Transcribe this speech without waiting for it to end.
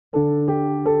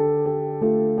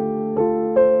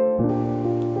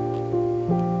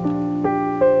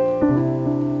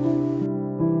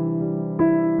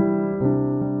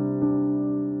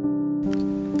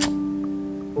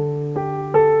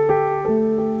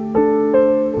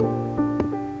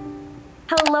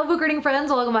reading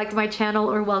friends, welcome back to my channel,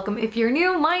 or welcome if you're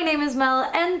new. My name is Mel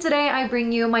and today I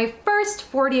bring you my first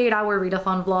 48-hour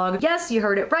readathon vlog. Yes, you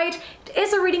heard it right. It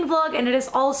is a reading vlog and it is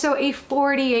also a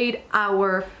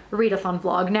 48-hour readathon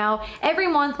vlog. Now, every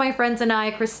month my friends and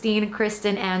I, Christine,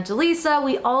 Kristen, and Jaleesa,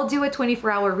 we all do a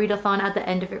 24-hour readathon at the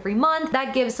end of every month.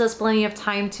 That gives us plenty of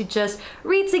time to just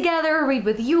read together, read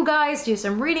with you guys, do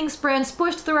some reading sprints,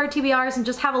 push through our TBRs, and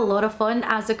just have a lot of fun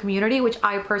as a community, which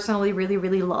I personally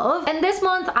really love. And this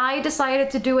month I decided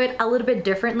to do it a little bit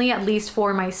differently, at least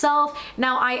for myself.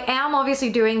 Now, I am obviously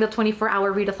doing the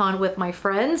 24-hour readathon with my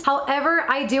friends. However,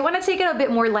 I do want to take it a bit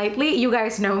more lightly. You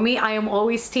guys know me. I am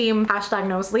always team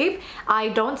 #no sleep. I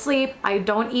don't sleep, I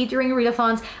don't eat during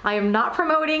readathons, I am not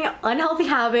promoting unhealthy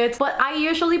habits, but I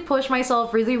usually push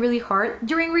myself really hard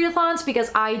during readathons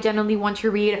because I genuinely want to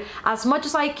read as much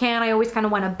as I can. I always kind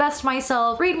of want to best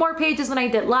myself, read more pages than I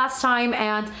did last time,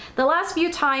 and the last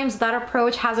few times that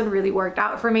approach hasn't really worked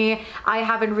out for me. I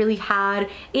haven't really had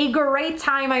a great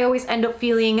time. I always end up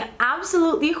feeling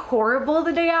absolutely horrible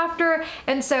the day after,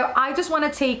 and so I just want to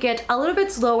take it a little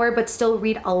bit slower but still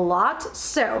read a lot.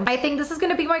 So I think this is going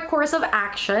to be my course of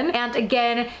action, and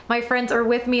again, my friends are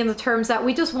with me in the terms that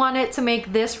we just wanted to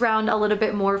make this round a little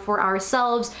bit more for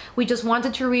ourselves. We just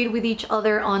wanted to read with each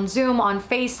other on Zoom, on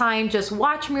FaceTime, just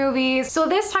watch movies. So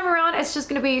this time around it's just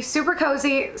gonna be super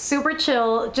cozy, super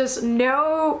chill, just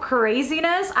no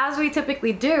craziness as we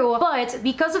typically do. But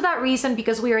because of that reason,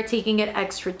 because we are taking it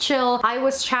extra chill, I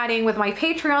was chatting with my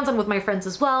Patreons and with my friends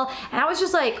as well, and I was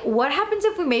just like, what happens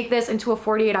if we make this into a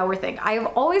 48-hour thing? I've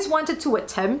always wanted to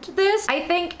attempt this. I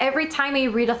think every time a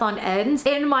readathon ends,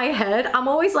 in my head, I'm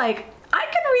always like, I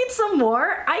can read some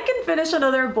more, I can finish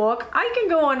another book, I can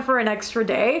go on for an extra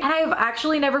day, and I've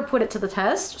actually never put it to the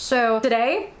test. So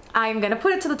today, I'm gonna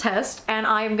put it to the test and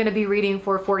I'm gonna be reading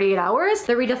for 48 hours.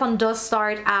 The readathon does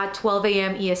start at 12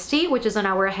 a.m. EST, which is an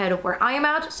hour ahead of where I am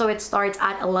at. So it starts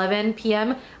at 11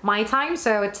 p.m. my time.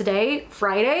 So today,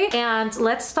 Friday. And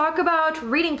let's talk about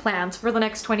reading plans for the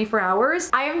next 24 hours.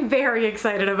 I am very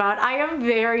excited about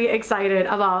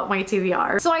my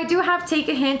TBR. So I do have Take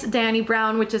a Hint, Danny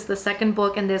Brown, which is the second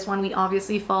book. In this one, we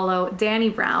obviously follow Danny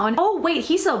Brown. Oh wait,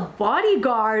 he's a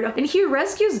bodyguard and he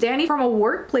rescues Danny from a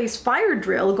workplace fire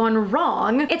drill gone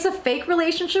wrong. It's a fake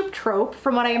relationship trope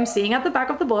from what I am seeing at the back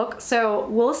of the book, so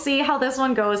we'll see how this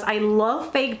one goes. I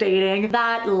love fake dating.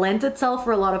 That lends itself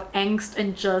for a lot of angst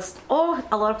and just, oh,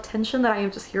 a lot of tension that I am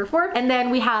just here for. And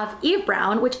then we have Eve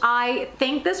Brown, which I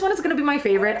think this one is gonna be my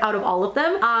favorite out of all of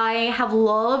them. I have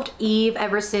loved Eve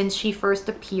ever since she first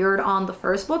appeared on the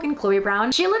first book in Chloe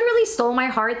Brown. She literally stole my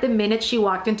heart the minute she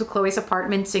walked into Chloe's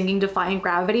apartment singing Defying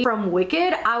Gravity from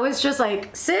Wicked. I was just like,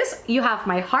 sis, you have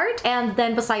my heart. And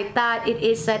then besides that, it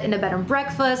is set in a bed and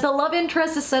breakfast. The love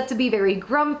interest is said to be very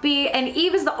grumpy, and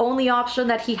Eve is the only option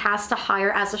that he has to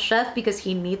hire as a chef because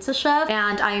he needs a chef,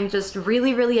 and I am just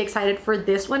really excited for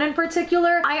this one in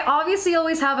particular. I obviously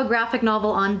always have a graphic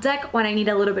novel on deck when I need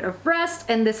a little bit of rest,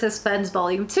 and this is Fens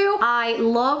Volume 2. I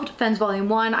loved Fens Volume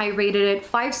 1. I rated it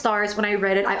 5 stars when I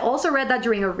read it. I also read that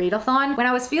during a readathon when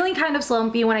I was feeling kind of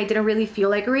slumpy, when I didn't really feel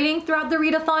like reading throughout the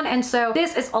readathon, and so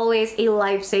this is always a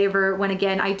lifesaver when,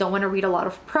 again, I don't want to read a lot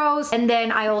of prose. And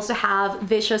then I also have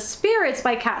Vicious Spirits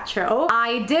by Cat Cho.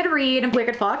 I did read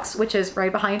Wicked Fox, which is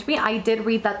right behind me. I did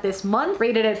read that this month,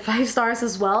 rated it 5 stars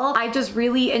as well. I just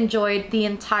really enjoyed the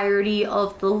entirety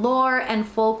of the lore and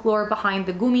folklore behind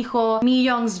the Gumiho, Mi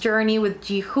Young's journey with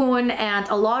Ji-hoon, and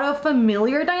a lot of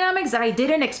familiar dynamics that I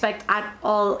didn't expect at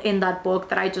all in that book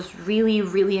that I just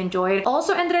really enjoyed.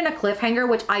 Also ended in a cliffhanger,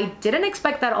 which I didn't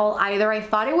expect at all either. I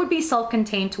thought it would be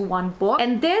self-contained to one book,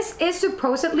 and this is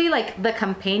supposedly like the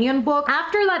companion book.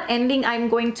 After that ending, I'm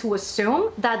going to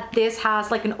assume that this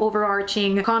has like an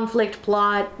overarching conflict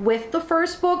plot with the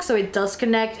first book, so it does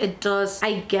connect. It does,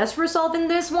 I guess, resolve in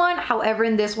this one. However,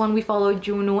 in this one we follow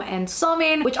Junwoo and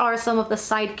Somin, which are some of the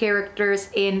side characters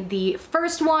in the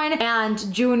first one, and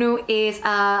Junwoo is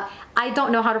I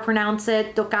don't know how to pronounce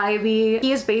it, Dokaibi.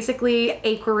 He is basically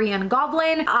a Korean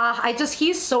goblin.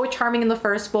 He's so charming in the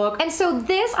first book. And so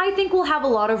this, I think, will have a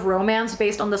lot of romance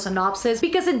based on the synopsis,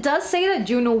 because it does say that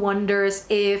Junwoo wonders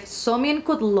if Somin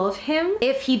could love him,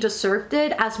 if he deserved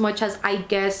it as much as I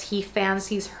guess he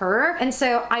fancies her. And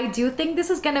so I do think this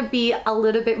is gonna be a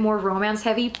little bit more romance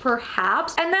heavy,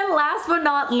 perhaps. And then last but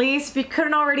not least, if you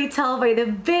couldn't already tell by the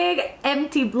big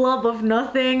empty blob of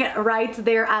nothing right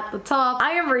there at the top,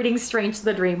 I am reading Strange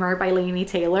the Dreamer by Laini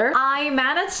Taylor. I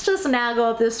managed to snag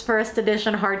up this first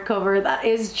edition hardcover that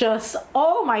is just,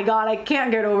 oh my god, I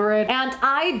can't get over it. And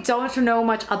I don't know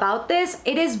much about this.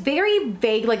 It is very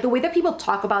vague, like the way that people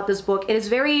talk about this book, it is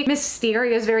very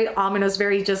mysterious, very ominous,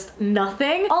 very just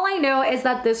nothing. All I know is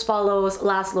that this follows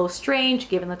Laszlo Strange,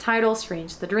 given the title,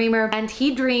 Strange the Dreamer, and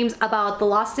he dreams about the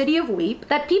lost city of Weep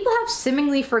that people have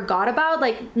seemingly forgot about.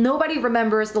 Like, nobody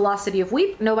remembers the lost city of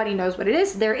Weep. Nobody knows what it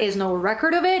is. There is no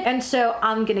record of it. And so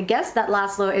I'm gonna guess that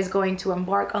Laszlo is going to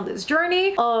embark on this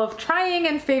journey of trying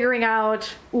and figuring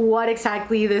out what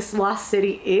exactly this lost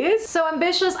city is. So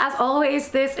ambitious as always.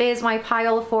 This is my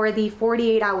pile for the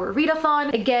 48-hour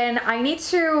readathon. Again, I need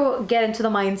to get into the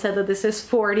mindset that this is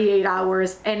 48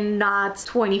 hours and not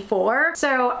 24.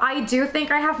 So I do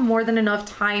think I have more than enough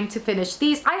time to finish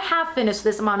these. I have finished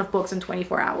this amount of books in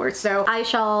 24 hours. So I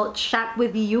shall chat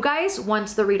with you guys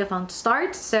once the readathon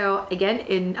starts. So again,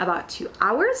 in about 2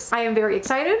 hours. I am very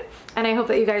excited and I hope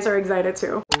that you guys are excited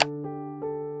too.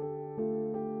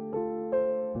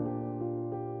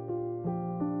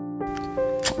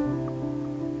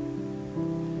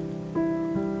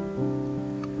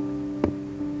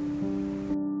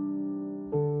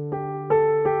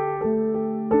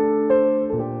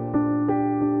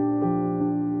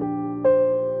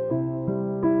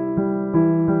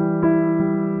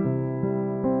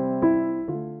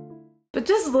 But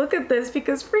just look at this,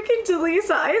 because freaking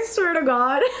Delisa, I swear to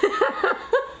God.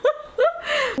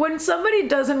 When somebody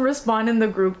doesn't respond in the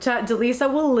group chat,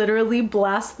 Delisa will literally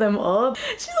blast them up.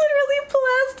 She literally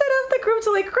blasted up the group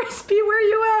to like, Crispy, where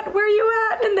you at? Where you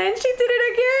at? And then she did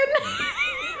it again.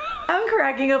 I'm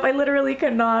cracking up. I literally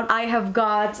cannot. I have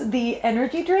got the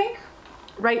energy drink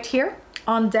right here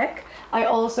on deck. I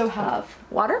also have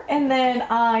water, and then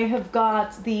I have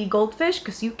got the goldfish,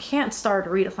 because you can't start a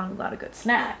readathon without a good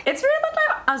snack. It's readathon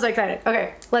time. I'm so excited.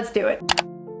 Okay, let's do it.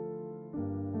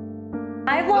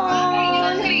 Hi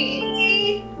vlog.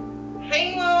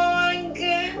 Hi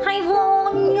vlog. Hi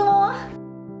vlog.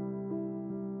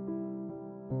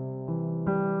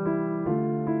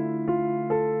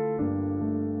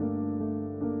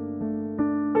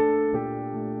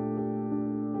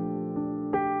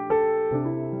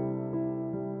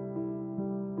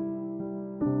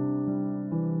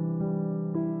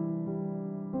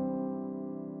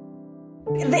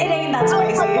 It ain't that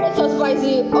spicy. Oh, it's so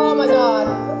spicy. Oh my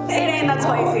god. It ain't that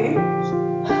spicy.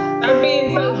 I'm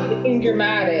being so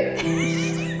dramatic.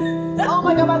 Oh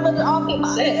my god, my lips are all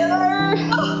together.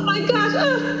 Oh my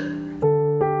gosh.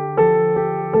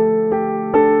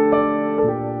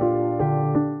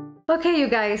 Okay, you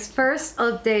guys, first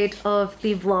update of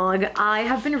the vlog. I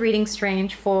have been reading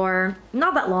Strange for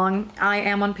not that long. I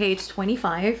am on page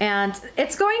 25 and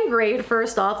it's going great.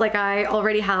 First off, like, I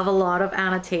already have a lot of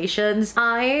annotations.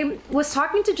 I was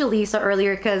talking to Jaleesa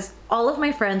earlier because all of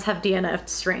my friends have DNF'd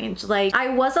Strange. Like, I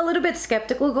was a little bit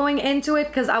skeptical going into it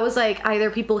because I was like,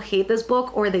 either people hate this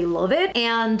book or they love it.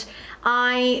 And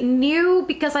I knew,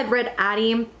 because I'd read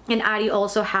Addie, and Addie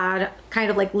also had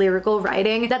kind of like lyrical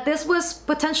writing, that this was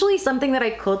potentially something that I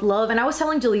could love. And I was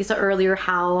telling Jaleesa earlier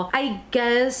how I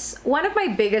guess one of my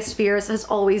biggest fears has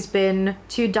always been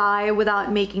to die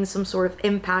without making some sort of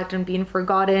impact and being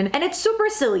forgotten. And it's super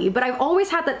silly, but I've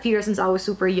always had that fear since I was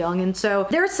super young. And so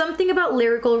there's something about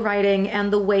lyrical writing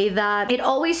and the way that it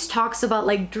always talks about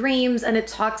like dreams, and it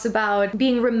talks about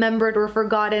being remembered or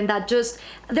forgotten, that just,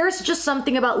 there's just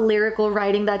something about lyrical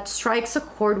writing that strikes a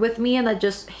chord with me and that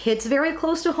just hits very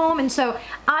close to home. And so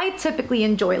I typically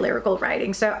enjoy lyrical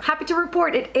writing. So happy to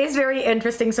report it is very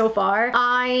interesting so far.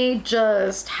 I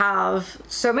just have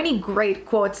so many great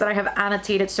quotes that I have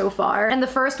annotated so far. And the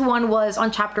first one was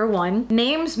on chapter 1.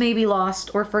 Names may be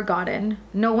lost or forgotten.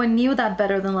 No one knew that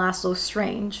better than Laszlo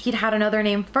Strange. He'd had another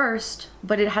name first,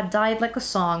 but it had died like a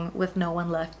song with no one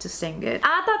left to sing it.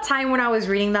 At that time when I was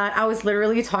reading that, I was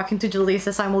literally talking to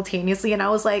Jaleesa simultaneously, and I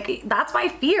was like, that's my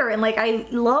fear. And like, I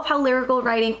love how lyrical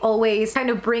writing always kind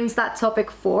of brings that topic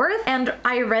forth. And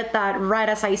I read that right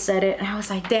as I said it, and I was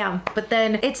like, damn. But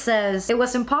then it says, it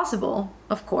was impossible,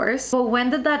 of course. But when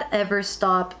did that ever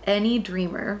stop any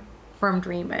dreamer from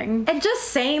dreaming? And just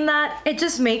saying that, it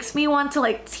just makes me want to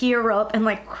like tear up and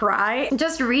like cry.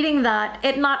 Just reading that,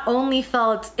 it not only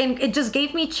felt, and it just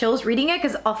gave me chills reading it,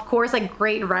 because of course, like,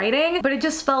 great writing, but it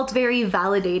just felt very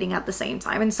validating at the same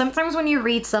time. And sometimes when you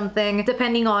read something,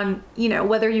 depending on, you know,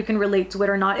 whether you can relate to it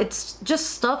or not, it's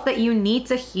just stuff that you need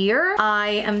to hear. I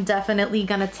am definitely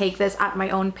gonna take this at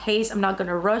my own pace. I'm not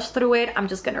gonna rush through it. I'm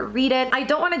just gonna read it. I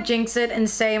don't want to jinx it and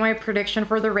say my prediction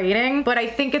for the rating, but I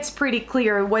think it's pretty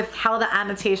clear with how how the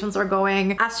annotations are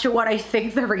going as to what I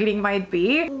think the rating might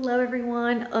be. Hello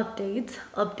everyone,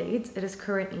 updates. It is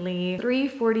currently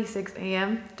 3:46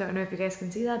 a.m. Don't know if you guys can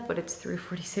see that, but it's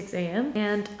 3:46 a.m.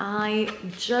 and I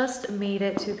just made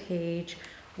it to page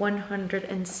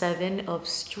 107 of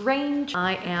Strange.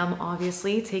 I am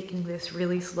obviously taking this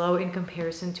really slow in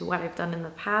comparison to what I've done in the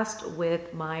past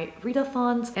with my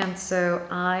readathons, and so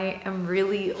I am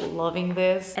really loving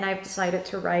this, and I've decided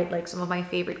to write like some of my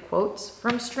favorite quotes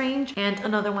from Strange. And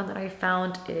another one that I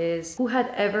found is, who had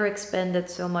ever expended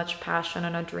so much passion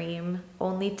on a dream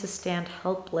only to stand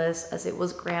helpless as it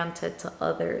was granted to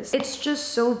others. It's just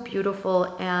so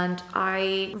beautiful, and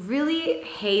I really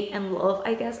hate and love,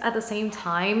 I guess at the same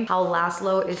time, how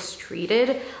Laszlo is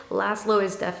treated. Laszlo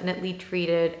is definitely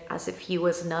treated as if he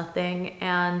was nothing,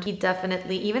 and he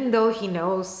definitely, even though he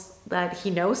knows that he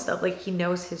knows stuff, like he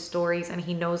knows his stories and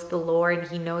he knows the lore and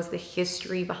he knows the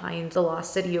history behind the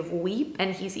lost city of Weep,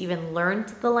 and he's even learned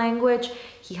the language,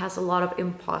 he has a lot of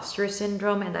imposter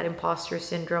syndrome, and that imposter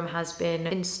syndrome has been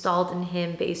installed in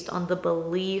him based on the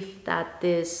belief that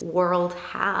this world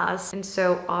has. And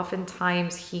so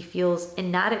oftentimes he feels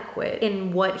inadequate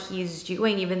in what he's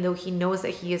doing, even though he knows that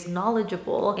he is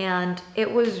knowledgeable. And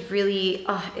it was really,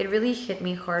 it really hit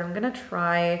me hard. I'm gonna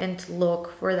try and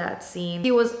look for that scene.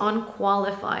 He was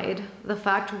unqualified. The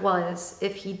fact was,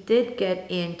 if he did get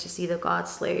in to see the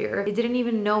Godslayer, he didn't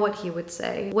even know what he would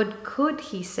say. What could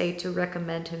he say to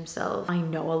recommend himself? I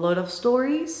know a lot of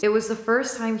stories. It was the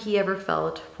first time he ever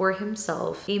felt for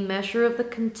himself a measure of the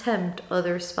contempt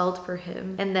others felt for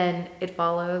him. And then it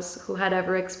follows, who had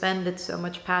ever expended so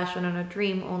much passion on a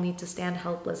dream only to stand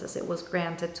helpless as it was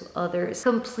granted to others.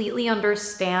 Completely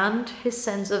understand his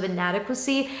sense of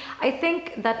inadequacy. I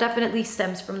think that definitely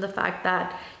stems from the fact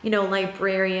that, you know,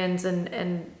 librarians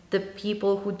and the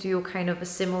people who do kind of a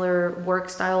similar work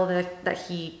style that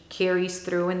he carries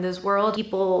through in this world,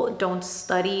 people don't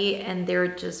study and they're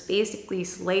just basically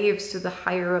slaves to the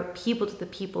higher up people, to the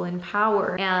people in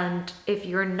power. And if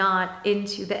you're not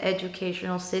into the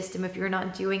educational system, if you're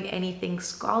not doing anything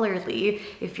scholarly,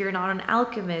 if you're not an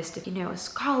alchemist, if you know a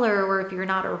scholar, or if you're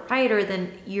not a writer,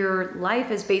 then your life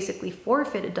is basically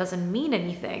forfeit. It doesn't mean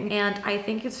anything. And I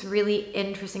think it's really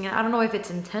interesting, and I don't know if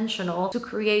it's intentional, to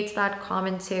create that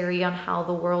commentary on how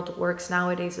the world works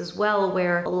nowadays as well,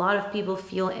 where a lot of people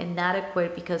feel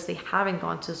inadequate because they haven't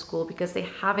gone to school, because they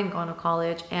haven't gone to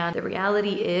college, and the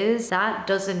reality is that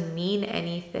doesn't mean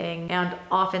anything. And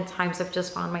oftentimes I've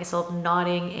just found myself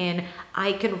nodding in,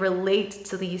 I can relate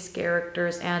to these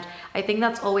characters, and I think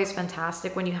that's always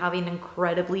fantastic when you have an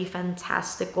incredibly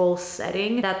fantastical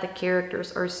setting, that the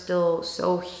characters are still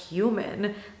so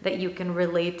human that you can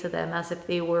relate to them as if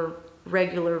they were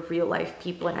regular real life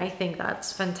people. And I think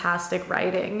that's fantastic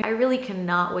writing. I really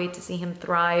cannot wait to see him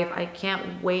thrive. I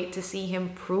can't wait to see him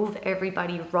prove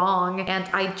everybody wrong. And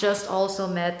I just also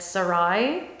met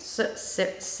Sarai.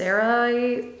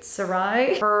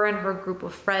 Her and her group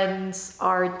of friends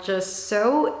are just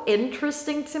so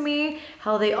interesting to me.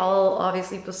 How they all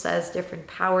obviously possess different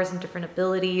powers and different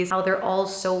abilities. How they're all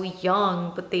so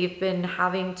young, but they've been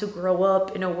having to grow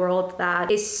up in a world that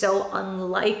is so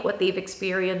unlike what they've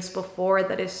experienced before,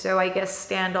 that is so, I guess,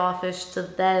 standoffish to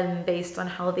them based on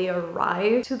how they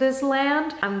arrived to this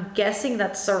land. I'm guessing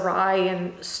that Sarai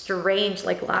and Strange,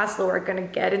 like Laszlo, are gonna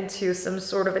get into some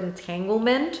sort of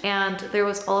entanglement. And there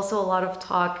was also a lot of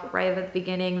talk right at the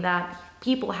beginning that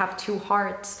people have two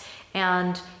hearts,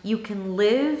 and you can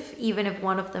live even if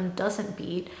one of them doesn't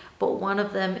beat, but one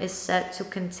of them is set to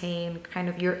contain kind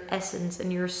of your essence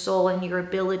and your soul and your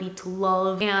ability to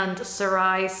love. And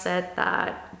Sarai said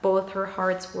that both her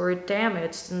hearts were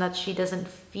damaged and that she doesn't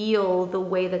feel the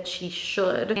way that she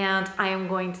should. And I am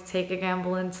going to take a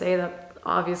gamble and say that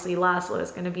obviously Laszlo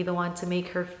is going to be the one to make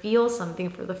her feel something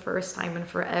for the first time in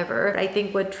forever. I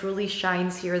think what truly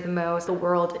shines here the most, the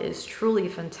world is truly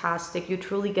fantastic. You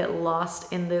truly get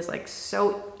lost in this like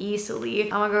so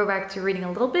easily. I'm gonna go back to reading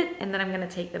a little bit and then I'm gonna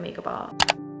take the makeup off.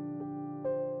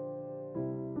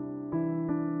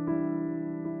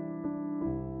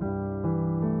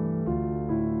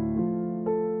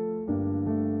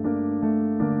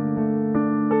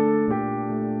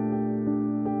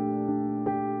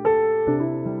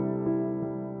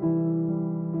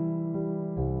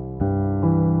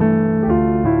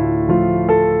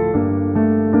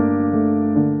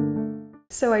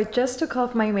 So I just took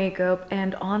off my makeup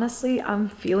and honestly, I'm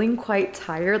feeling quite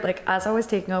tired. Like as I was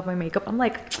taking off my makeup, I'm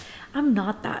like, I'm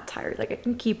not that tired. Like I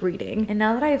can keep reading. And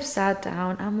now that I've sat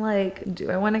down, I'm like, do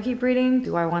I want to keep reading?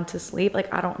 Do I want to sleep?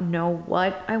 Like, I don't know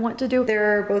what I want to do.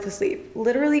 They're both asleep.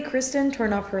 Literally, Kristen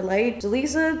turned off her light.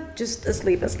 Jaleesa just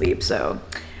asleep. So,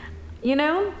 you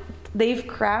know, They've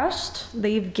crashed,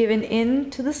 they've given in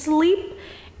to the sleep,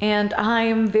 and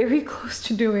I'm very close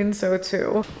to doing so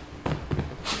too.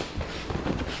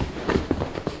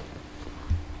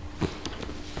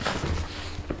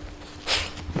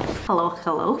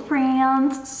 Hello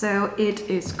friends. So it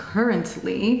is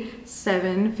currently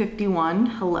 7:51.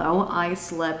 Hello, I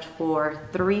slept for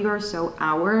 3 or so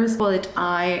hours, but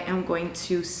I am going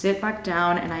to sit back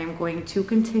down and I am going to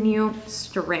continue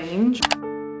Strange.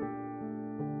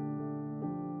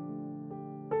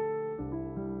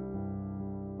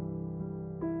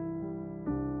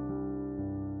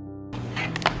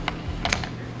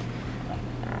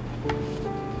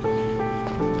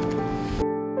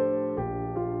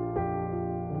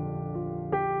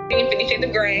 Finishing the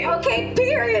grade. Okay,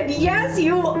 period. Yes,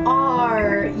 you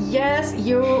are. Yes,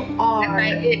 you are.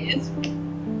 It is.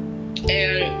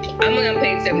 And I'm on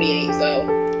page 78, so.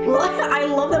 I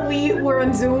love that we were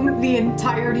on Zoom the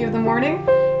entirety of the morning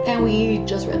and we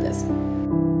just read this.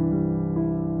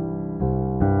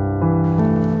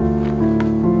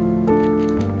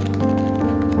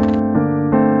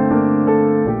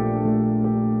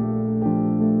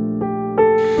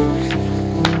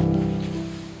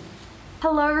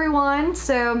 Hello everyone,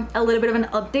 so a little bit of an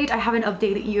update. I haven't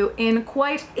updated you in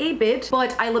quite a bit,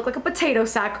 but I look like a potato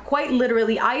sack, quite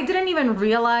literally. I didn't even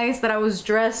realize that I was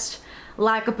dressed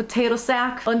like a potato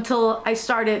sack until I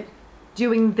started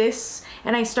doing this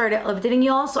and I started updating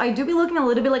y'all. So I do be looking a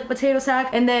little bit like a potato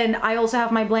sack, and then I also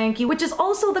have my blankie, which is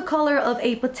also the color of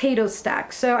a potato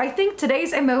stack. So I think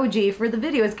today's emoji for the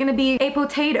video is gonna be a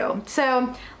potato.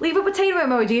 So leave a potato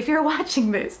emoji if you're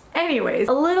watching this. Anyways,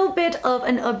 a little bit of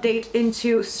an update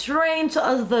into Strange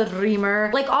the Dreamer.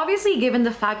 Like, obviously, given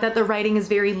the fact that the writing is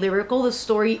very lyrical, the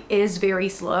story is very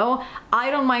slow.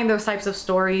 I don't mind those types of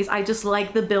stories. I just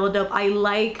like the build-up. I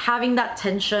like having that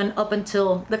tension up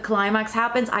until the climax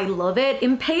happens. I love it.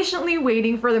 Impatiently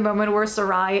waiting for the moment where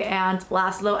Sarai and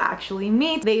Laszlo actually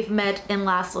meet. They've met in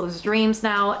Laszlo's dreams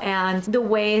now, and the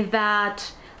way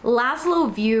that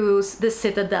Laszlo views the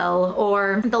Citadel,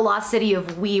 or the lost city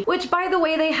of Weep, which, by the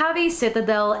way, they have a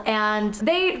citadel and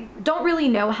they don't really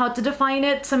know how to define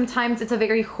it. Sometimes it's a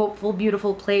very hopeful,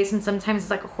 beautiful place, and sometimes it's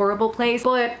like a horrible place.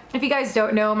 But if you guys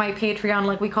don't know, my Patreon,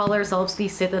 like, we call ourselves the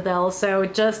Citadel. So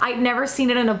just, I'd never seen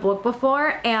it in a book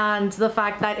before, and the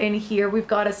fact that in here we've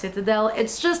got a citadel,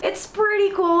 it's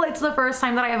pretty cool. It's the first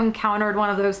time that I have encountered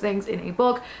one of those things in a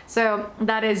book, so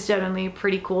that is genuinely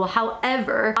pretty cool.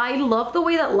 However, I love the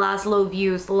way that Laszlo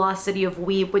views the lost city of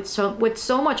Weep with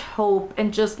so much hope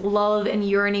and just love and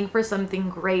yearning for something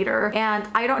greater. And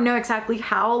I don't know exactly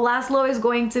how Laszlo is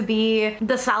going to be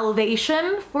the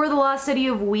salvation for the lost city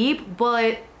of Weep,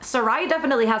 but Sarai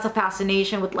definitely has a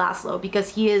fascination with Laszlo because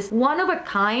he is one of a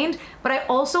kind, but I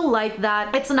also like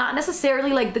that it's not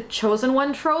necessarily like the chosen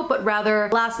one trope, but rather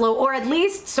Laszlo, or at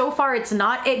least so far it's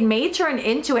not. It may turn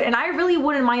into it, and I really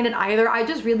wouldn't mind it either. I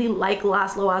just really like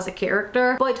Laszlo as a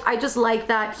character, but I just like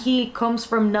that he comes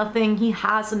from nothing, he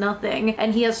has nothing,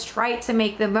 and he has tried to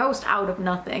make the most out of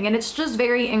nothing. And it's just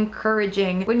very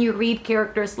encouraging when you read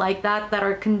characters like that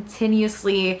are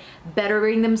continuously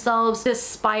bettering themselves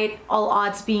despite all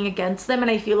odds being against them,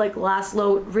 and I feel like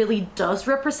Laszlo really does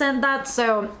represent that.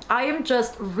 So I am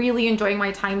just really enjoying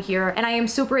my time here, and I am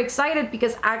super excited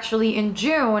because actually in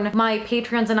June my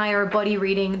Patreons and I are buddy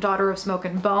reading Daughter of Smoke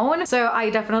and Bone, so I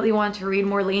definitely want to read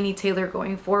more Laini Taylor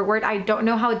going forward. I don't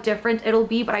know how different it'll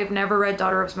be, but I've never read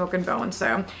Daughter of Smoke and Bone,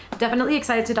 so definitely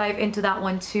excited to dive into that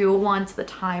one too once the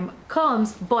time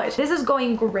comes. But this is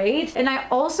going great, and I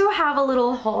also have a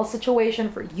little haul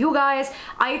situation for you guys.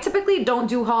 I typically don't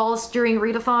do hauls during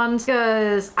readathons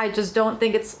because I just don't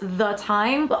think it's the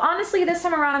time, but honestly this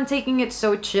time around I'm taking it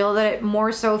so chill that it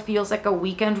more so feels like a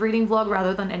weekend reading vlog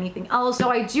rather than anything else. So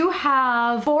I do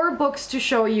have 4 books to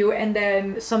show you, and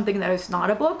then something that is not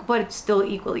a book but it's still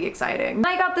equally exciting.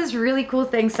 I got this really cool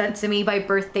thing sent to me by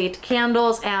Birth Date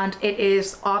Candles, and it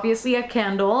is obviously a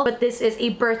candle, but this is a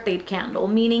birth date candle,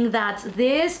 meaning that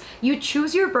this, you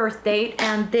choose your birth date,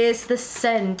 and the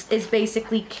scent is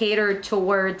basically catered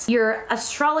towards your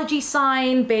astrology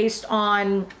sign, based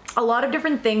on a lot of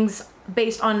different things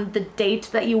based on the date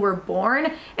that you were born.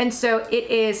 And so it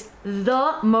is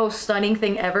the most stunning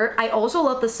thing ever. I also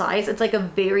love the size. It's like a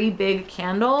very big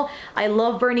candle. I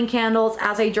love burning candles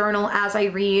as I journal, as I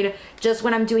read, just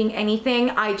when I'm doing anything.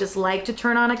 I just like to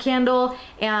turn on a candle,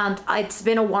 and it's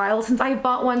been a while since I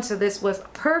bought one, so this was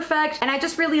perfect. And I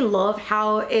just really love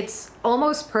how it's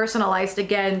almost personalized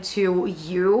again to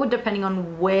you depending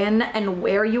on when and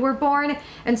where you were born.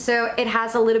 And so it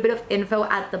has a little bit of info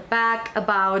at the back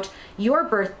about your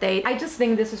birthday. I just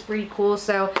think this is pretty cool,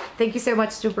 so thank you so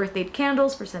much to Birthday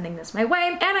Candles for sending this my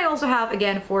way. And I also have,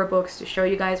 again, 4 books to show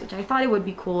you guys, which I thought it would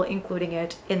be cool including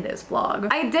it in this vlog.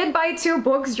 I did buy 2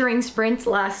 books during sprints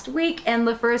last week, and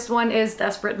the first one is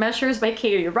Desperate Measures by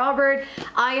Katie Robert.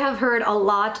 I have heard a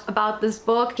lot about this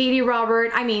book. Katie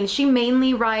Robert, I mean, she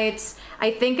mainly writes, I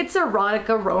think it's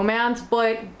erotica romance,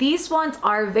 but these ones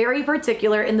are very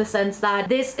particular in the sense that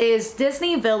this is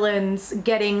Disney villains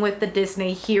getting with the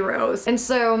Disney heroes. And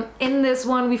so in this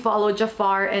one, we follow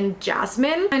Jafar and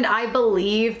Jasmine, and I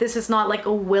believe this is not like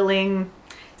a willing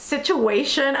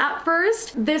situation at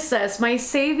first. This says, my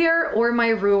savior or my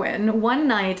ruin. One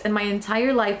night and my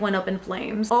entire life went up in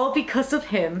flames. All because of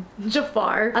him,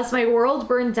 Jafar. As my world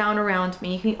burned down around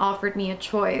me, he offered me a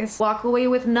choice. Walk away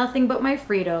with nothing but my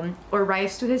freedom, or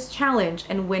rise to his challenge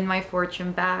and win my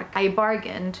fortune back. I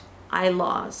bargained. I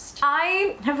lost.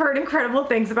 I have heard incredible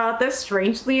things about this,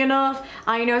 strangely enough.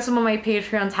 I know some of my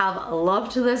Patreons have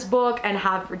loved this book and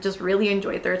have just really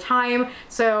enjoyed their time.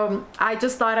 So I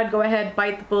just thought I'd go ahead,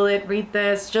 bite the bullet, read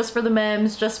this just for the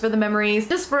memes, just for the memories,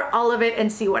 just for all of it and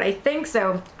see what I think.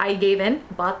 So I gave in,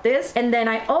 bought this. And then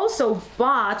I also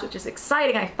bought, which is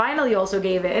exciting, I finally also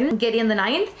gave in Gideon the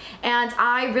Ninth. And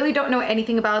I really don't know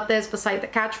anything about this beside the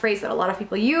catchphrase that a lot of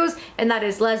people use, and that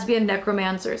is lesbian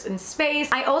necromancers in space.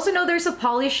 I also know there's a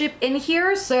poly ship in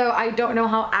here, so I don't know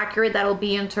how accurate that'll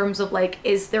be in terms of like,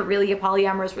 is there really a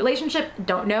polyamorous relationship?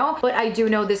 Don't know, but I do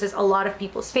know this is a lot of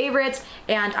people's favorites,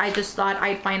 and I just thought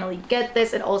I'd finally get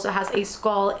this. It also has a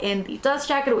skull in the dust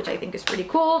jacket, which I think is pretty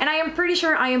cool, and I am pretty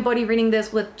sure I am buddy reading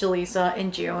this with Jaleesa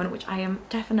in June, which I am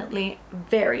definitely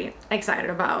very excited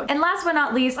about. And last but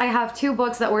not least, I have 2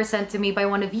 books that were sent to me by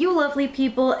one of you lovely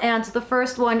people, and the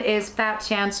first one is Fat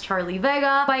Chance Charlie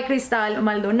Vega by Cristal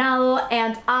Maldonado,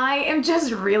 and I am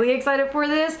just really excited for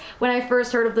this. When I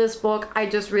first heard of this book, I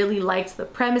just really liked the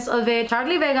premise of it.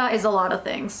 Charlie Vega is a lot of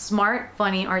things: smart,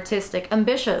 funny, artistic,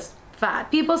 ambitious,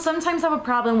 fat. People sometimes have a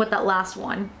problem with that last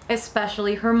one,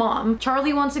 especially her mom.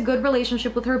 Charlie wants a good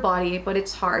relationship with her body, but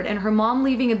it's hard, and her mom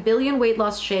leaving a billion weight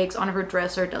loss shakes on her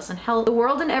dresser doesn't help. The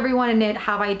world and everyone in it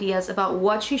have ideas about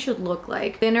what she should look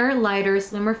like: thinner, lighter,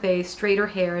 slimmer face, straighter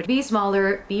haired, be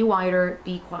smaller, be wider,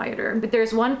 be quieter. But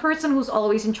there's one person who's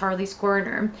always in Charlie's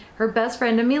corner: her best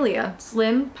friend Amelia,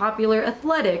 slim, popular,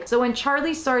 athletic. So when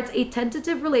Charlie starts a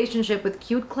tentative relationship with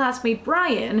cute classmate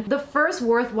Brian, the first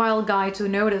worthwhile guy to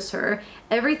notice her,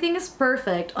 everything is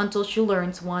perfect until she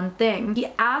learns one thing. He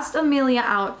asked Amelia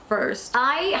out first.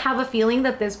 I have a feeling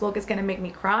that this book is gonna make me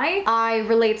cry. I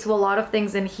relate to a lot of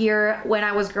things in here. When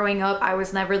I was growing up, I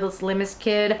was never the slimmest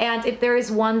kid, and if there is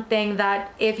one thing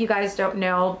that, if you guys don't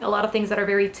know, a lot of things that are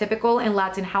very typical in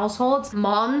Latin households,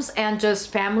 moms and just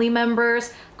family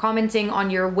members commenting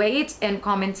on your weight and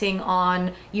commenting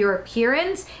on your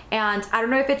appearance. And I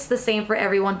don't know if it's the same for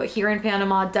everyone, but here in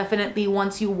Panama, definitely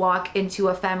once you walk into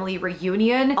a family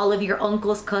reunion, all of your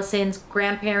uncles, cousins,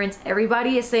 grandparents,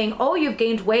 everybody is saying, oh, you've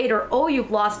gained weight, or oh,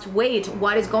 you've lost weight.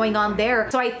 What is going on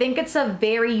there? So I think it's a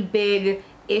very big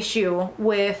issue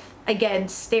with, again,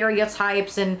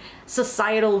 stereotypes and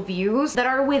societal views that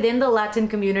are within the Latin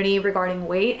community regarding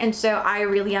weight. And so I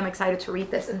really am excited to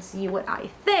read this and see what I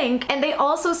think. And they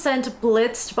also sent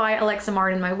Blitzed by Alexa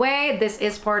Martin my way. This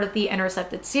is part of the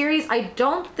Intercepted series. I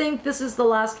don't think this is the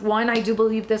last one. I do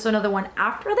believe there's another one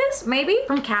after this, maybe,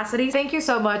 from Cassidy. Thank you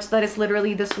so much. That is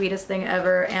literally the sweetest thing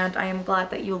ever, and I am glad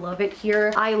that you love it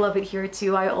here. I love it here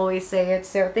too. I always say it.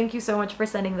 So thank you so much for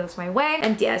sending those my way.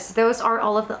 And yes, those are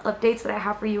all of the updates that I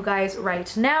have for you guys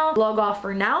right now. Log off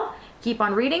for now. Keep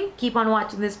on reading, keep on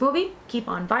watching this movie, keep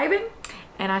on vibing,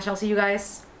 and I shall see you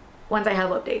guys once I have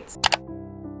updates.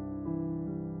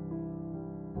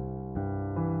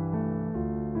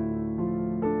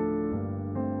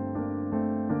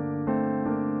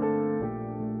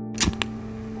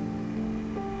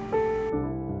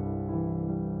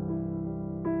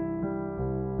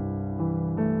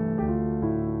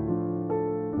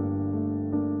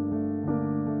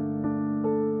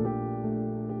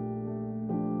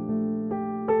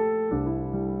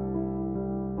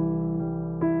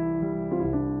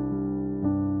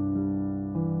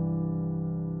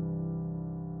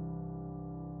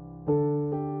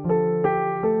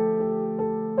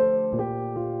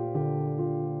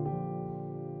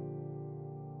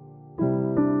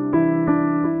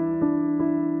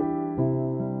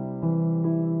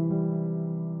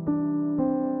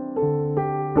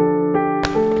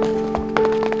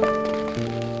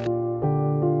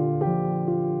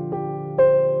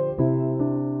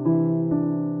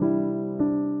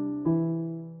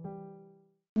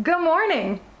 Good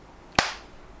morning.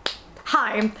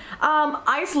 Hi,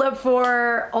 I slept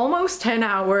for almost 10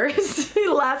 hours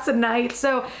last night.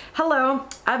 So hello,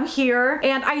 I'm here.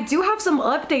 And I do have some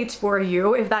updates for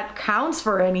you if that counts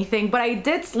for anything, but I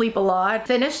did sleep a lot.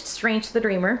 Finished Strange the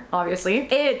Dreamer,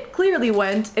 obviously. It clearly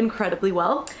went incredibly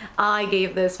well. I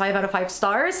gave this 5 out of 5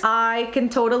 stars. I can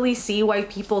totally see why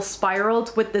people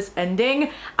spiraled with this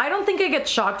ending. I don't think I get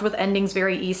shocked with endings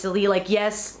very easily. Like,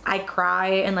 yes, I cry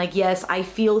and like, yes, I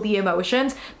feel the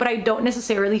emotions, but I don't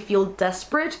necessarily feel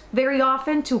desperate very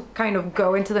often to kind of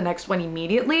go into the next one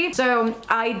immediately. So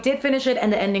I did finish it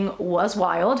and the ending was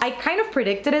wild. I kind of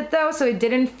predicted it though, so it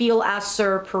didn't feel as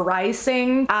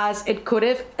surprising as it could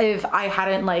have if I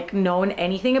hadn't like known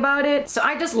anything about it. So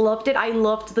I just loved it. I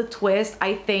loved the twist.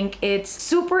 I think it's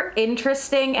super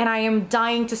interesting and I am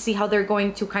dying to see how they're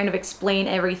going to kind of explain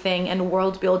everything and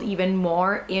world build even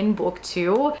more in book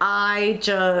 2. I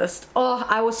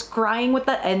was crying with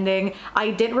the ending.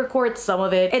 I did record some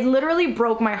of it. It literally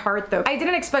broke my heart though. I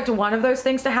didn't expect one of those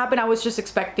things to happen. I was just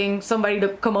expecting somebody to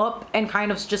come up and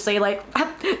kind of just say like,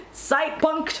 psych,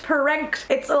 punked, pranked,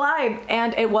 it's alive.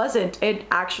 And it wasn't. It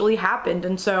actually happened.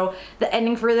 And so the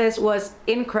ending for this was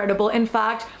incredible. In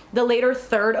fact, the later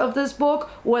third of this book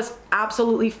was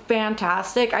absolutely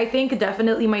fantastic. I think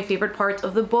definitely my favorite parts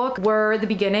of the book were the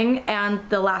beginning and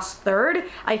the last third.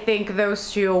 I think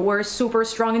those two were super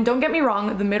strong, and don't get me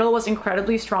wrong, the middle was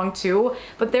incredibly strong too,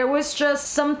 but there was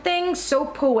just something so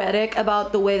poetic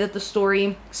about the way that the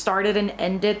story started and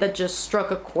ended that just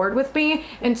struck a chord with me.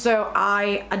 And so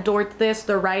I adored this.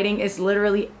 The writing is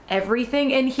literally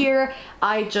everything in here.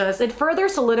 It further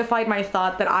solidified my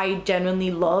thought that I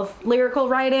genuinely love lyrical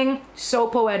writing. So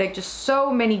poetic, just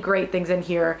so many great things in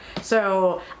here.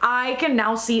 So I can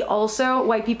now see also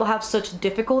why people have such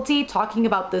difficulty talking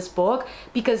about this book,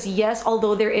 because yes,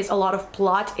 although there is a lot of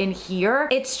plot in here,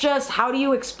 it's just how do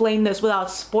you explain this without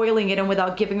spoiling it and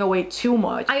without giving away too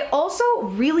much. I also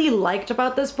really liked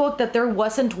about this book that there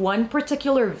wasn't one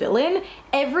particular villain.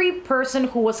 Every person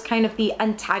who was kind of the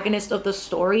antagonist of the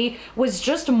story was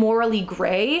just morally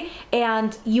gray,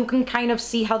 and you can kind of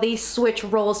see how they switch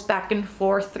roles back and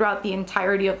forth throughout the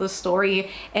entirety of the story,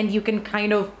 and you can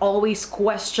kind of always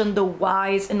question the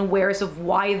whys and wheres of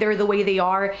why they're the way they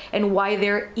are and why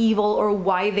they're evil or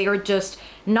why they are just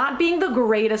not being the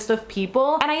greatest of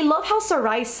people. And I love how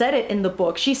Sarai said it in the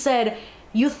book. She said,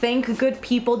 you think good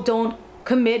people don't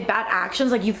commit bad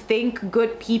actions, like you think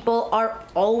good people are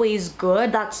always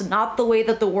good. That's not the way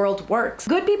that the world works.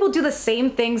 Good people do the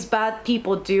same things bad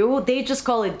people do, they just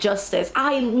call it justice.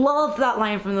 I love that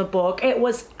line from the book. It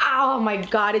was, oh my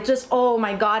god, it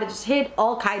just hit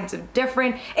all kinds of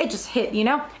different, it just hit, you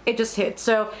know, it just hit.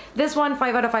 So this one,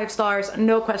 5 out of 5 stars,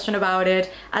 no question about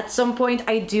it. At some point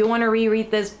I do want to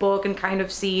reread this book and kind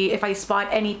of see if I spot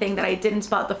anything that I didn't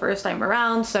spot the first time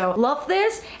around. So love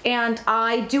this, and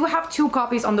I do have 2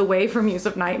 copies on the way for Muse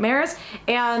of Nightmares,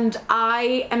 and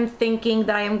I am thinking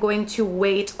that I am going to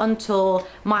wait until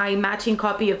my matching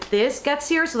copy of this gets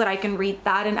here so that I can read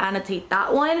that and annotate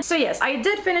that one. So yes, I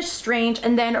did finish Strange,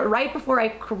 and then right before I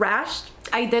crashed,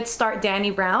 I did start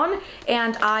Dani Brown,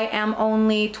 and I am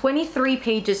only 23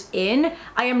 pages in.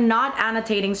 I am not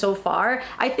annotating so far.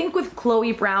 I think with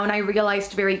Chloe Brown, I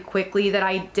realized very quickly that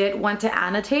I did want to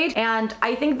annotate, and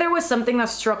I think there was something that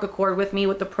struck a chord with me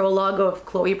with the prologue of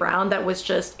Chloe Brown that was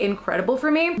just incredible for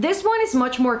me. This one is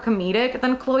much more comedic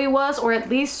than Chloe was, or at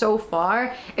least so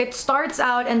far. It starts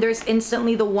out and there's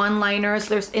instantly the one-liners,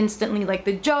 there's instantly like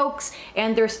the jokes,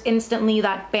 and there's instantly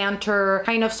that banter,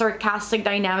 kind of sarcastic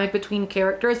dynamic between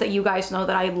characters that you guys know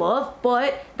that I love,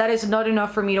 but that is not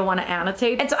enough for me to want to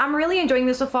annotate. And so I'm really enjoying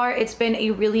this so far. It's been a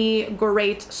really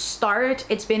great start.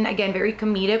 It's been, again, very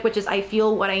comedic, which is, I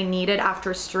feel, what I needed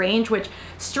after Strange, which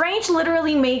Strange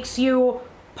literally makes you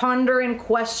ponder and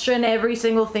question every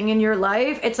single thing in your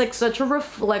life. It's like such a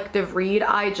reflective read.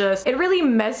 It really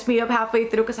messed me up halfway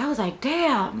through because I was like,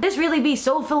 damn, this really be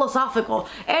so philosophical.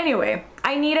 Anyway,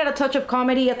 I needed a touch of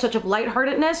comedy, a touch of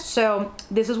lightheartedness, so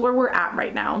this is where we're at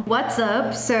right now. What's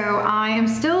up? So I am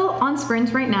still on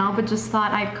sprints right now, but just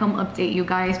thought I'd come update you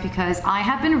guys because I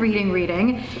have been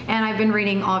reading, and I've been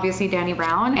reading obviously Dani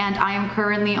Brown, and I am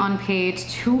currently on page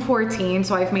 214,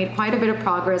 so I've made quite a bit of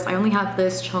progress. I only have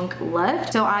this chunk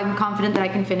left, so I'm confident that I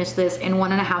can finish this in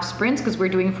 1.5 sprints because we're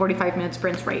doing 45-minute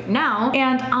sprints right now,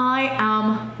 and I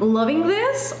am loving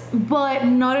this, but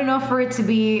not enough for it to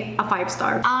be a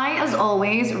 5-star. I, as always,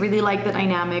 always really like the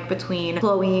dynamic between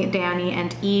Chloe, Danny, and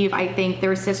Eve. I think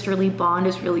their sisterly bond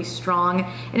is really strong,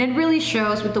 and it really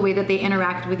shows with the way that they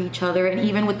interact with each other, and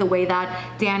even with the way that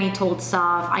Danny told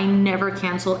Saf, I never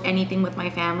cancel anything with my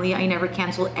family, I never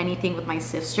cancel anything with my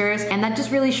sisters, and that just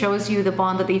really shows you the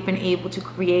bond that they've been able to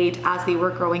create as they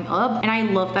were growing up, and I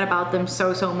love that about them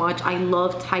so much. I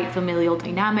love tight familial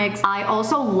dynamics. I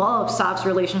also love Saf's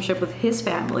relationship with his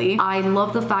family. I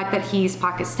love the fact that he's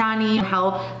Pakistani,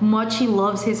 how much he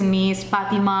loves his niece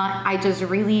Fatima. I just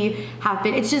really have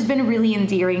been, it's just been really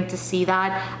endearing to see that.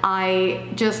 I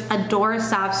just adore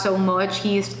Saf so much.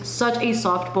 He's such a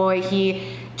soft boy.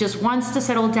 He just wants to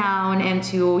settle down and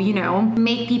to, you know,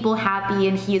 make people happy,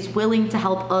 and he is willing to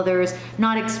help others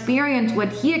not experience what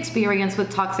he experienced with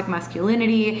toxic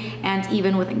masculinity and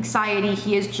even with anxiety.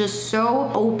 He is just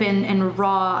so open and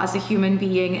raw as a human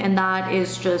being, and that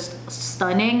is just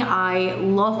stunning. I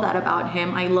love that about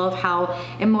him. I love how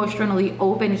emotionally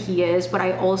open he is, but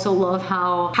I also love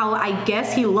how I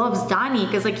guess he loves Danny,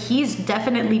 because like he's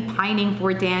definitely pining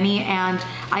for Danny, and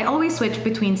I always switch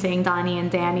between saying Danny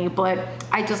and Danny, but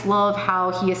I just love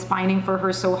how he is pining for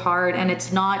her so hard, and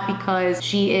it's not because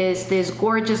she is this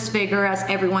gorgeous figure as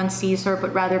everyone sees her,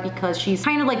 but rather because she's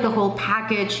kind of like the whole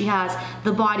package. She has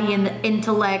the body and the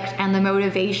intellect and the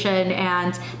motivation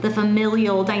and the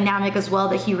familial dynamic as well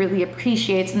that he really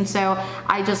appreciates, and so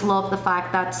I just love the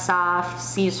fact that Saf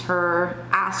sees her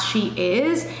as she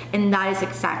is, and that is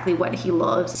exactly what he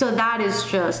loves. So that is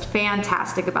just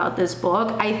fantastic about this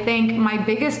book. I think my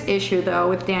biggest issue though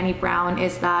with Danny Brown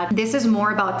is that this is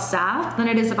more about Saf than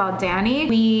it is about Danny.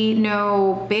 We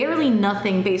know barely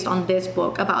nothing based on this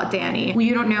book about Danny.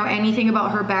 You don't know anything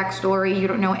about her backstory. You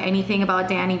don't know anything about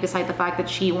Danny besides the fact that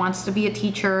she wants to be a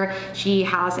teacher. She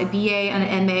has a BA and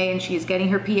an MA, and she's getting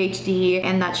her PhD,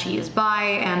 and that she is bi,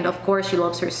 and of course she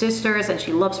loves her sisters, and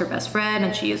she loves her best friend,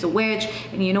 and she is a witch,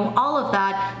 and you know all of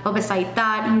that. But beside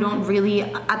that, you don't really,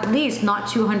 at least not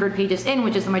 200 pages in,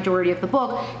 which is the majority of the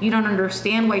book, you don't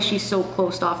understand why she's so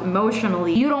closed off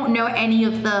emotionally. You don't know any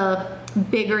of the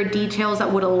bigger details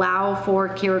that would allow for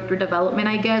character development,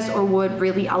 I guess, or would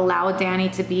really allow Danny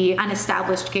to be an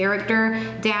established character.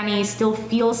 Danny still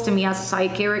feels to me as a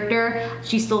side character.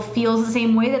 She still feels the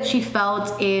same way that she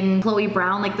felt in Chloe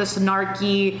Brown, like the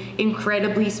snarky,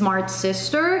 incredibly smart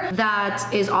sister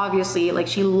that is obviously like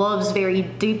she loves very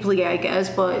deeply, I guess,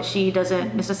 but she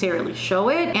doesn't necessarily show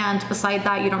it. And beside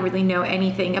that, you don't really know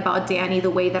anything about Danny the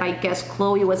way that I guess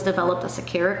Chloe was developed as a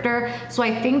character. So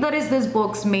I think that is this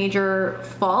book's major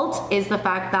fault, is the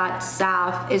fact that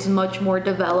Saf is much more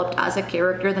developed as a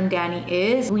character than Danny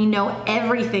is. We know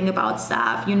everything about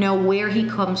Saf. You know where he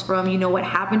comes from, you know what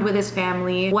happened with his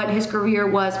family, what his career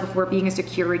was before being a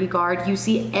security guard. You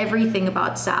see everything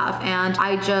about Saf, and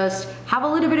I just have a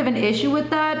little bit of an issue with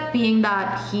that, being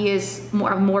that he is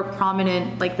more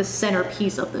prominent, like the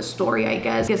centerpiece of the story, I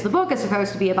guess, because the book is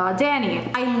supposed to be about Danny.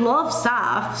 I love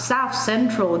Saf. Saf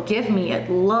Central, give me it,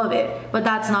 love it, but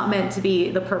that's not meant to be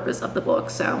the purpose of the book.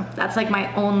 So that's like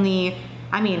my only,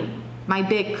 my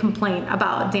big complaint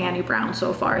about Danny Brown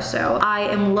so far. So I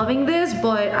am loving this,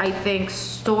 but I think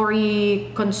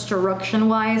story construction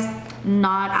wise,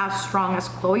 not as strong as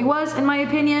Chloe was, in my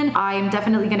opinion. I'm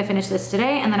definitely gonna finish this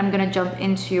today, and then I'm gonna jump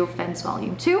into Fence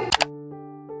Volume 2.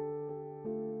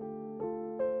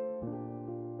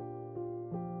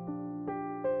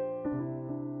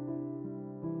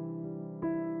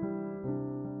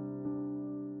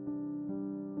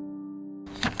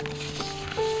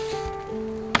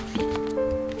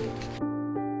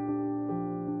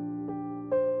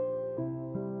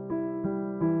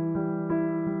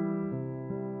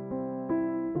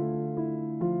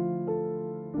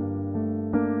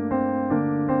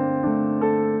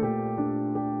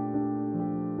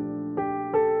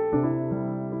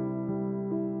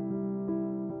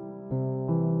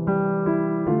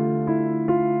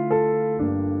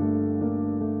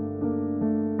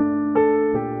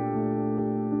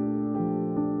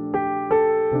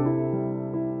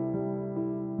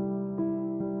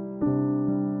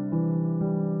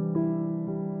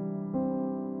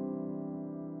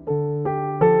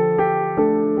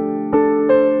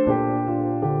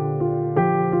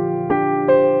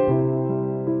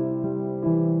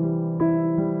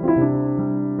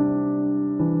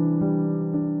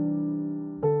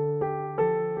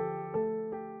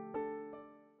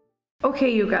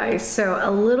 Okay, you guys, so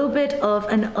a little bit of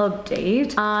an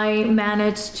update. I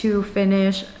managed to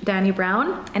finish Danny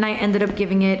Brown, and I ended up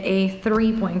giving it a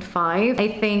 3.5. I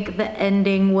think the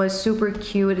ending was super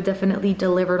cute. It definitely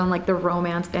delivered on like the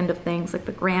romance end of things, like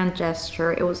the grand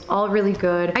gesture. It was all really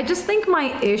good. I just think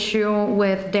my issue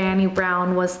with Danny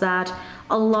Brown was that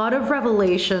a lot of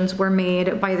revelations were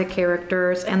made by the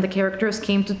characters, and the characters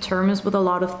came to terms with a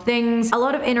lot of things, a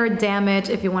lot of inner damage,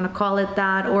 if you want to call it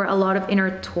that, or a lot of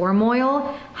inner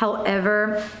turmoil.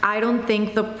 However, I don't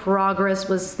think the progress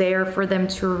was there for them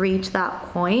to reach that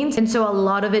point, and so a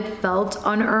lot of it felt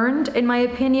unearned in my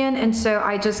opinion, and so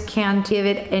I just can't give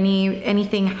it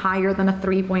anything higher than a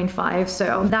 3.5.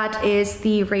 So that is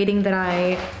the rating that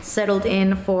I settled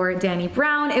in for Dani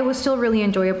Brown. It was still really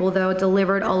enjoyable though,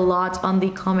 delivered a lot on the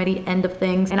comedy end of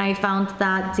things, and I found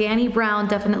that Dani Brown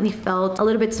definitely felt a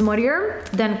little bit smuttier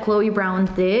than Chloe Brown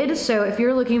did. So if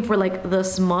you're looking for like the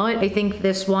smut, I think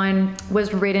this one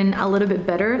was written a little bit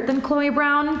better than Chloe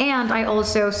Brown. And I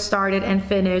also started and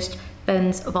finished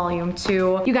Fens Volume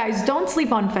 2. You guys, don't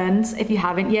sleep on Fens if you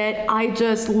haven't yet. I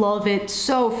just love it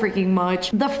so freaking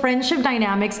much. The friendship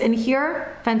dynamics in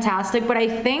here, fantastic, but I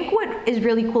think what is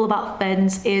really cool about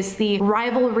Fens is the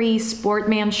rivalry,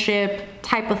 sportsmanship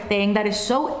type of thing that is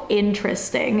so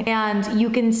interesting, and you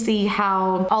can see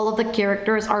how all of the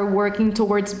characters are working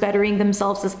towards bettering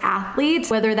themselves as athletes,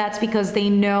 whether that's because they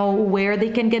know where they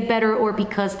can get better or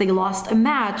because they lost a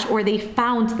match or they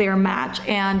found their match,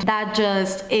 and that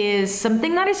just is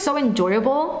something that is so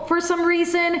enjoyable for some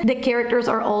reason. The characters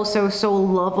are also so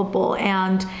lovable,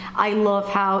 and I love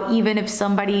how even if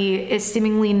somebody is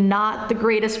seemingly not the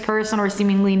greatest person or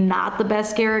seemingly not the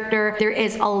best character, there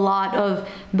is a lot of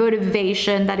motivation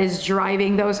that is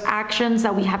driving those actions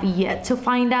that we have yet to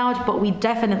find out, but we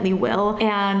definitely will,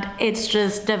 and it's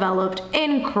just developed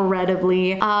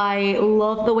incredibly. I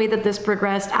love the way that this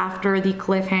progressed after the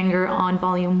cliffhanger on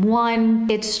Volume 1.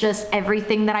 It's just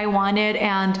everything that I wanted,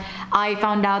 and I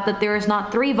found out that there is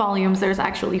not 3 volumes, there's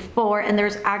actually 4, and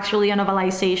there's actually a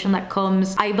novelization that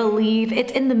comes, I believe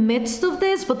it's in the midst of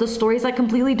this, but the story is like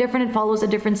completely different. It follows a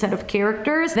different set of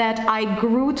characters that I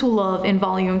grew to love in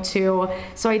Volume 2,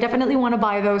 so I definitely want to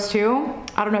buy those too.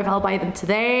 I don't know if I'll buy them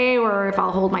today or if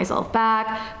I'll hold myself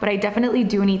back, but I definitely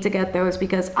do need to get those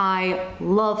because I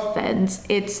love Fens.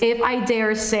 It's, if I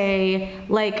dare say,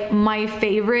 like my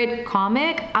favorite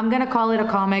comic. I'm gonna call it a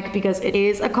comic because it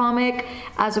is a comic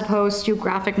as opposed to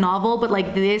graphic novel, but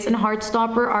like this and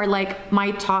Heartstopper are like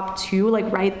my top 2,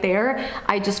 like right there.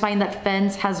 I just find that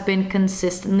Fens has been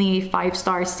consistently a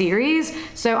 5-star series,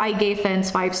 so I gave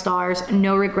Fens 5 stars,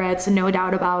 no regrets, no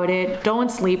doubt about it. Don't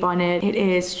sleep on it. It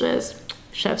is just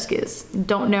chef's kiss.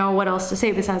 Don't know what else to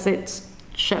say besides it's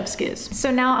chef's kiss. So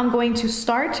now I'm going to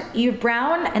start Eve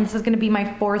Brown, and this is going to be my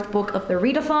 4th book of the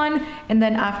readathon, and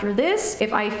then after this,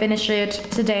 if I finish it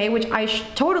today, which I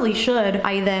totally should,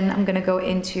 I'm gonna go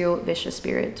into Vicious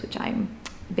Spirits, which I'm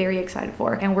very excited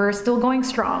for, and we're still going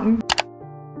strong.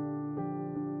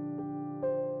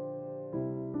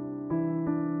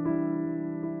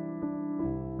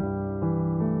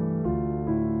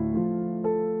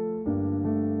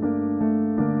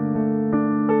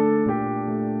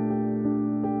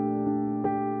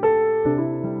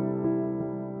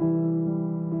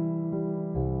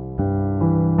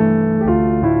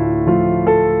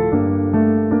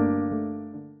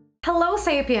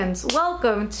 Sapiens,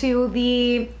 welcome to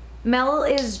the Mel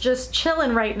is just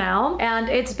chilling right now, and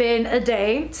it's been a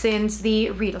day since the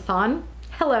readathon.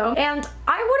 Hello. And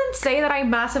I wouldn't say that I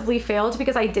massively failed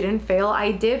because I didn't fail.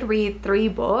 I did read 3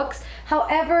 books.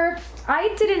 However,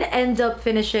 I didn't end up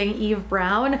finishing Eve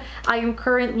Brown. I am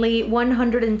currently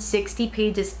 160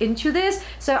 pages into this,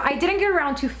 so I didn't get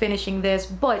around to finishing this,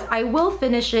 but I will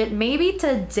finish it maybe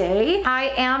today.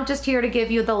 I am just here to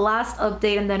give you the last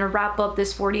update and then wrap up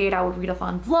this 48-hour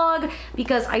readathon vlog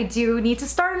because I do need to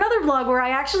start another vlog where I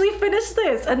actually finish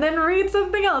this and then read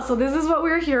something else. So this is what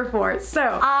we're here for.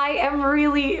 So I am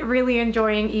really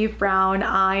enjoying Eve Brown.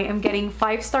 I am getting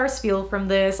 5-star feel from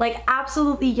this. Like,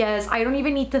 absolutely yes. I don't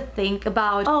even need to think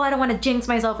about, oh, I don't want to jinx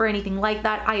myself or anything like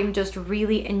that. I am just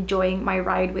really enjoying my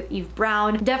ride with Eve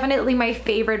Brown. Definitely my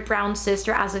favorite Brown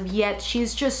sister as of yet.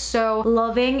 She's just so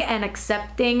loving and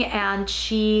accepting, and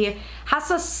she has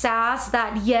a sass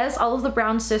that, yes, all of the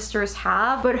Brown sisters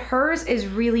have, but hers is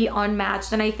really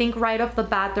unmatched. And I think right off the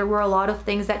bat, there were a lot of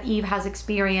things that Eve has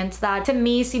experienced that to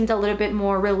me seemed a little bit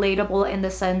more relatable in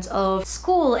the sense of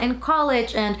school and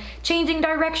college and changing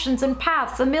directions and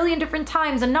paths a million different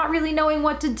times and not really knowing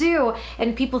what to do,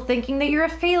 and people thinking that you're a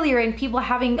failure and people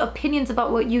having opinions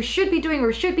about what you should be doing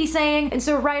or should be saying. And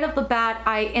so right off the bat,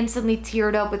 I instantly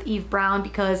teared up with Eve Brown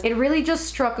because it really just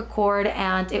struck a chord,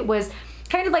 and it was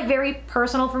kind of like very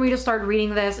personal for me to start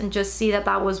reading this and just see that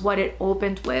that was what it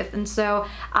opened with. And so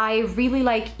I really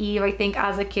like Eve, I think,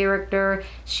 as a character.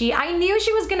 I knew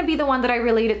she was gonna be the one that I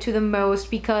related to the most,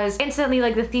 because instantly,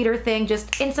 like the theater thing,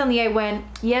 just instantly I went,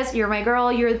 yes, you're my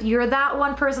girl, you're that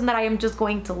one person that I am just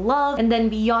going to love. And then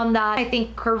beyond that, I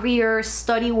think career,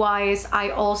 study-wise, I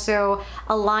also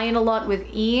align a lot with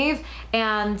Eve.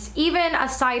 And even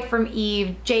aside from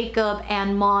Eve, Jacob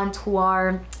and Mont, who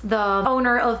are the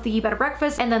owner of the bed and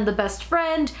breakfast and then the best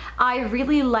friend, I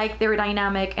really like their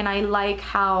dynamic, and I like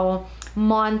how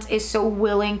Mont is so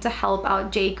willing to help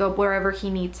out Jacob wherever he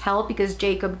needs help, because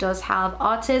Jacob does have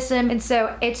autism. And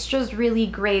so it's just really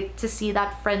great to see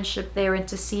that friendship there and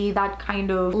to see that kind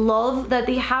of love that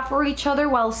they have for each other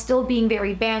while still being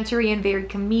very bantery and very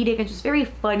comedic and just very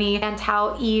funny, and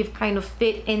how Eve kind of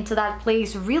fit into that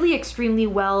place really extremely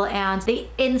well, and they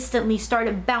instantly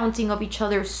started bouncing off each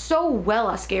other so well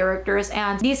as characters.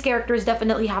 And these characters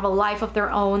definitely have a life of their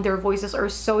own. Their voices are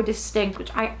so distinct,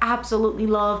 which I absolutely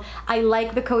love. I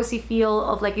like the cozy feel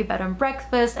of like a bed and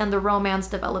breakfast and the romance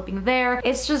developing there.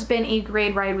 It's just been a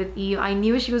great ride with Eve. I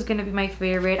knew she was gonna be my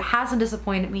favorite. Hasn't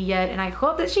disappointed me yet, and I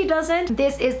hope that she doesn't.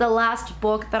 This is the last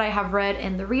book that I have read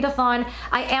in the readathon.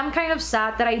 I am kind of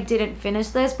sad that I didn't finish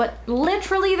this, but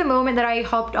literally the moment that I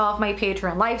hopped off my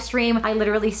Patreon live stream, I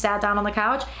literally sat down on the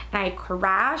couch and I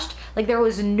crashed. Like there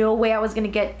was no way I was gonna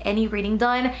get any reading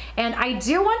done. And I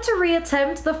do want to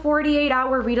reattempt the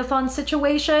 48-hour readathon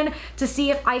situation to see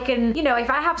if I can, you know, if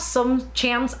I have some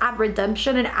chance at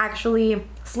redemption and actually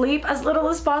sleep as little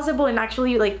as possible and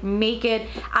actually like make it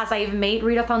as I've made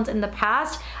readathons in the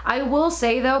past. I will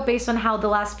say though, based on how the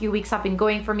last few weeks have been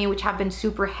going for me, which have been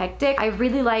super hectic, I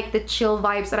really like the chill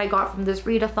vibes that I got from this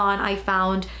readathon. I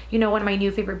found, you know, one of my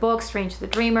new favorite books, Strange the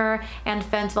Dreamer, and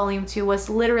Fence Volume 2 was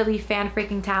literally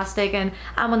fan-freaking-tastic, and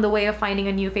I'm on the way of finding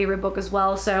a new favorite book as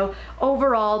well. So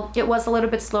overall, it was a little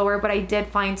bit slower, but I did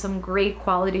find some great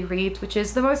quality reads, which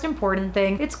is the most important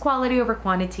thing. It's quality over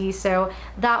quantity, so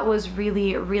that was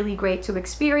really great to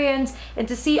experience and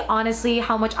to see honestly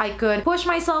how much I could push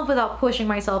myself without pushing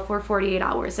myself for 48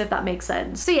 hours, if that makes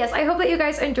sense. So yes, I hope that you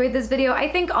guys enjoyed this video. I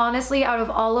think honestly, out of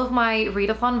all of my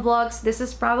readathon vlogs, this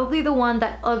is probably the one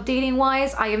that updating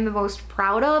wise I am the most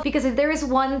proud of, because if there is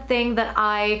one thing that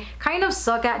I kind of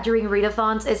suck at during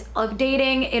readathons is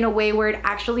updating in a way where it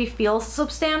actually feels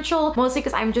substantial, mostly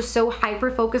because I'm just so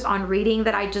hyper focused on reading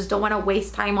that I just don't want to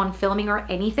waste time on filming or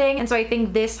anything. And so I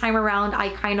think this time around I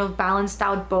kind of balanced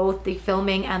out both the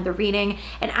filming and the reading,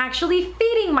 and actually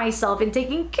feeding myself and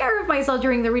taking care of myself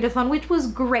during the readathon, which was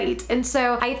great. And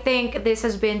so I think this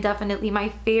has been definitely my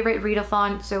favorite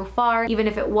readathon so far, even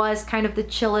if it was kind of the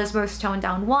chillest, most toned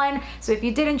down one. So if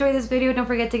you did enjoy this video, don't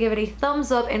forget to give it a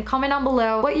thumbs up and comment down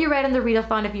below what you read in the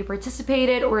readathon, if you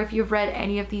participated or if you've read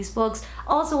any of these books.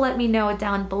 Also let me know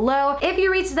down below. If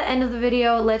you reached the end of the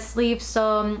video, let's leave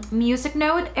some music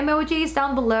note emojis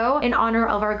down below in honor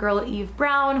of our girl Eve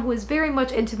Brown, who is very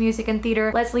much into music and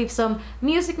theater. Let's leave some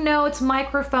music notes,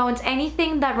 microphones,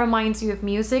 anything that reminds you of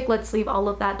music. Let's leave all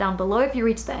of that down below if you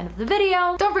reach the end of the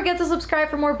video. Don't forget to subscribe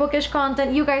for more bookish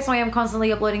content. You guys know I am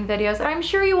constantly uploading videos that I'm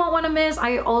sure you won't want to miss.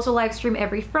 I also live stream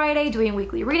every Friday doing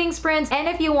weekly reading sprints, and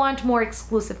if you want more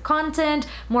exclusive content,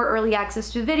 more early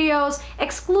access to videos,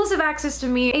 exclusive access to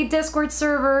me, a Discord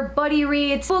server, buddy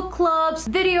reads, book clubs,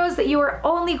 videos that you are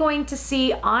only going to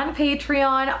see on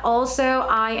Patreon. Also,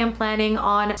 I am planning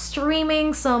on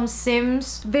streaming some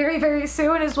Sims very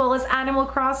soon, as well as Animal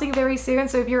Crossing very soon.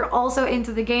 So if you're also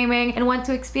into the gaming and want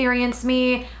to experience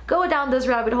me, go down this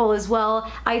rabbit hole as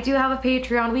well. I do have a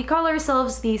Patreon. We call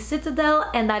ourselves the Citadel,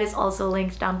 and that is also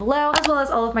linked down below, as well as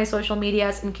all of my social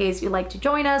medias in case you'd like to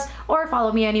join us or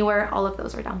follow me anywhere. All of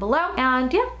those are down below.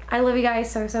 And yeah, I love you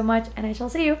guys so much, and I shall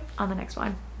see you on the next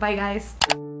one. Bye guys.